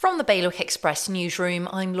From the Bailiwick Express newsroom,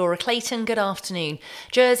 I'm Laura Clayton. Good afternoon.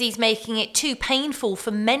 Jersey's making it too painful for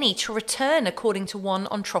many to return, according to one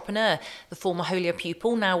entrepreneur. The former Holier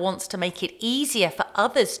pupil now wants to make it easier for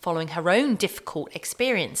others following her own difficult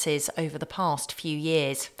experiences over the past few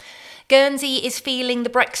years. Guernsey is feeling the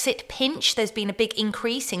Brexit pinch. There's been a big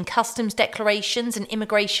increase in customs declarations and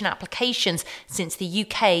immigration applications since the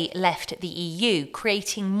UK left the EU,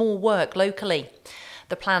 creating more work locally.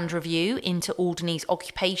 The planned review into Alderney's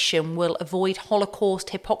occupation will avoid Holocaust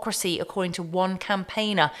hypocrisy, according to one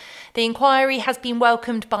campaigner. The inquiry has been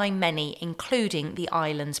welcomed by many, including the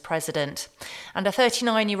island's president. And a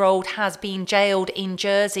 39-year-old has been jailed in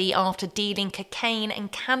Jersey after dealing cocaine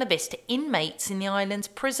and cannabis to inmates in the island's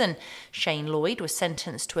prison. Shane Lloyd was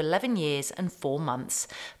sentenced to 11 years and 4 months.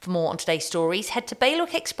 For more on today's stories, head to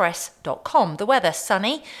bailiwickexpress.com. The weather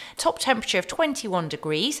sunny, top temperature of 21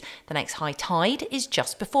 degrees. The next high tide is just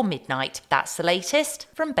before midnight. That's the latest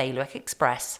from Bailiwick Express.